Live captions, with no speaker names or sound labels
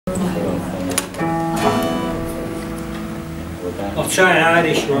I'll try an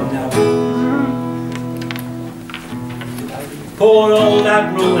Irish one now. Poor old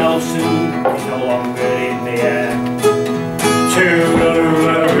Admiral Nelson is no longer in the air.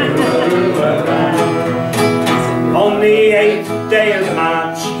 On the 8th day of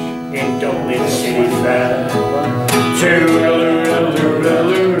March in Dublin City Fair.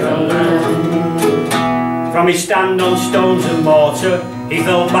 From his stand on stones and mortar, he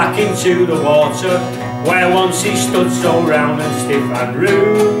fell back into the water, where once he stood so round and stiff and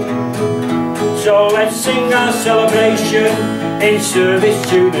rude. So let's sing our celebration in service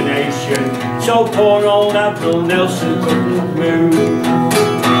to the nation, so poor old Admiral Nelson couldn't move.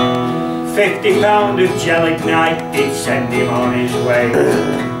 £50 of gelignite did send him on his way.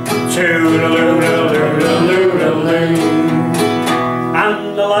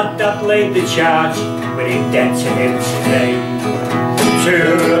 And the lad that laid the charge, we're in debt to him today.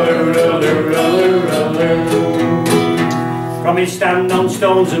 From his stand on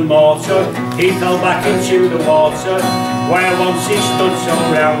stones and mortar, he fell back into the water, where once he stood so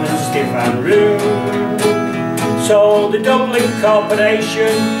round and stiff and rude. So the Dublin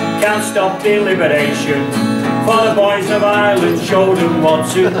Corporation can't stop the liberation, for the boys of Ireland showed them what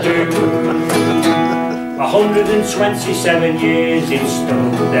to do. 127 years it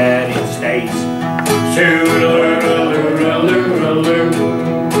stood there in state, to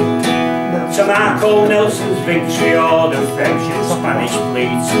mark old Nelson's victory o'er the French and Spanish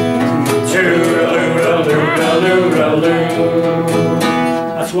fleet.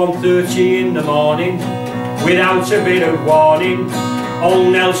 That's 1:30 in the morning, without a bit of warning,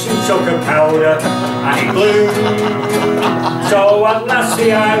 old Nelson took a powder and he blew. So at last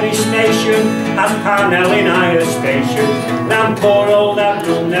the Irish nation has Parnell in higher station, and poor old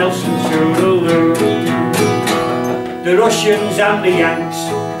Admiral Nelson toodaloo. The Russians and the Yanks,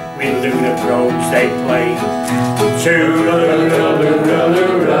 with lunar probes they play.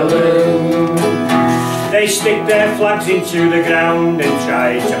 They stick their flags into the ground and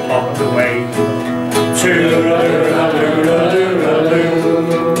try to block the way.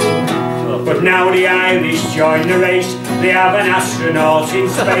 But now the Irish join the race, they have an astronaut in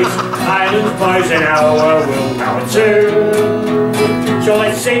space. Ireland's boys and our world power too. So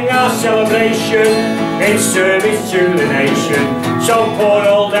let's sing our celebration in service to the nation, so poor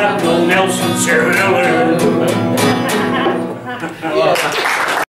old Admiral Nelson toodaloo.